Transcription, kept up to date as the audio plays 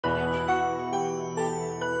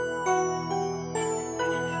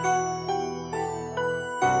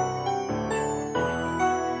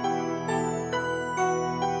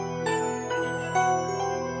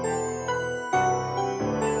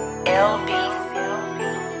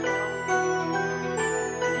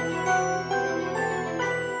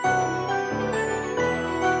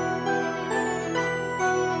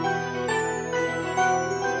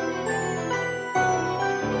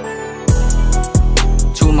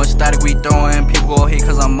static we throwin', people go hate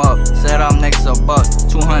cause I'm up. Said I'm next to buck,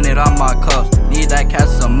 200 on my cuffs. Need that cash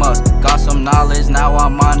is a must. Got some knowledge, now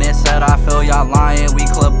I'm on it. Said I feel y'all lying, we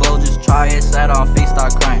club blow, just try it. Said on face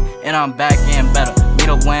start crying, and I'm back and better. Meet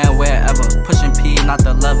a win wherever, pushing P, not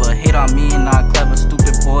the lever. Hate on me, not clever,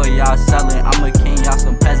 stupid boy, y'all sellin'. I'm a king, y'all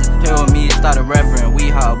some peasants. Play with me, start a reverend.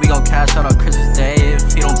 We hot, we gon' cash out on Christmas Day.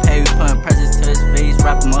 If he don't pay, we puttin' presents to his face.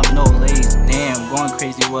 Wrap him up, no lace. Damn, going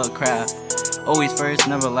crazy with a craft. Always first,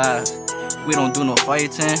 never last. We don't do no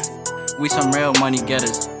fighting, we some real money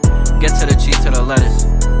getters. Get to the cheese, to the lettuce.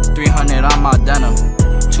 300 on my denim,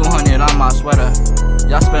 200 on my sweater.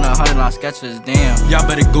 Y'all spend 100 on sketches, damn. Y'all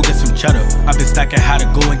better go get some cheddar. I've been stacking how to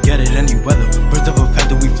go and get it any weather. Birds of a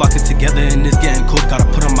feather, we flocking together and it's getting cold. Gotta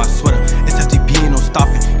put on my sweater. It's FTB, ain't no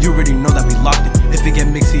stopping. You already know that we locked it. If it get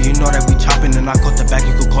mixy, you know that we chopping. And I caught the back,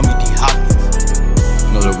 you could call me D Hopkins.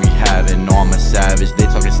 Know that we have it, know I'm a savage. They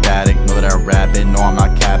talking static, know that I'm rapping. Know I'm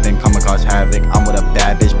not capping, come and cause havoc. I'm with a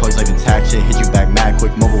bad bitch, place like the tax shit. Hit you back mad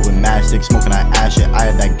quick, mobile with mastic. Smoking that ass shit,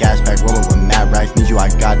 I have that gas pack. Rolling with mad racks, need you, I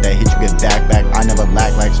got that. Hit you, get back. I never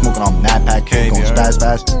lag like smoking on mad pack. Kave, gon' spaz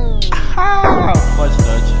fast. Futch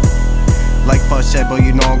Dutch. Like Futch said, but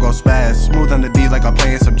you know I'm gon' spaz. Smooth on the beat like I'm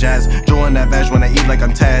playing some jazz. Drawing that veg when I eat like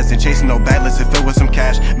I'm Taz. And chasing no bad, let's fill with some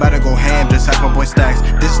cash. Better go ham, just ask my boy Stax.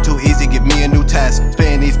 This is too easy, give me a new task.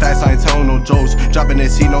 Spitting these facts, I ain't telling no jokes. Dropping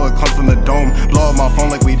this, he know it comes from the dome. Blow up my phone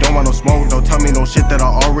like we don't want no smoke. Don't tell me no shit that I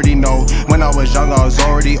already know. When I was young, I was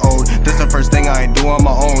already old. This the first thing I ain't do on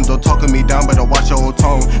my own. Don't talking me down, better watch your old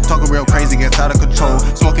tone. Talking real crazy, gets out of control.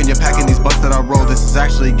 Smoking, you're packing these bucks that I roll. This is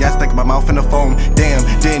actually gas, like my mouth in the foam. Damn,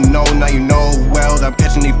 didn't know, now you know. Well, I'm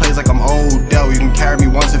catching these plays like I'm Odell. You can carry me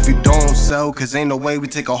once if you don't sell, cause ain't no way we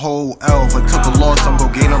take a whole L. If I took a loss, I'm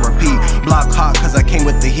gon' gain and repeat. Block hot cause I came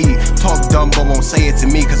with the heat. Talk dumb but won't say it to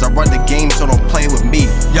me, cause I run the game, so don't play with me.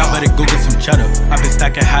 Y'all better go get some cheddar. I've been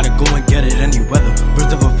stacking how to go and get it any weather.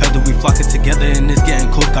 Birds of a feather, we flocking together and it's getting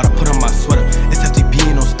cold. Gotta put on my sweater. It's FTB,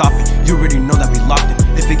 ain't no stopping. You already know that we locked it.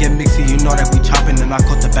 If it get mixy, you know that we chopping. And I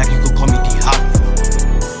caught the back, you could call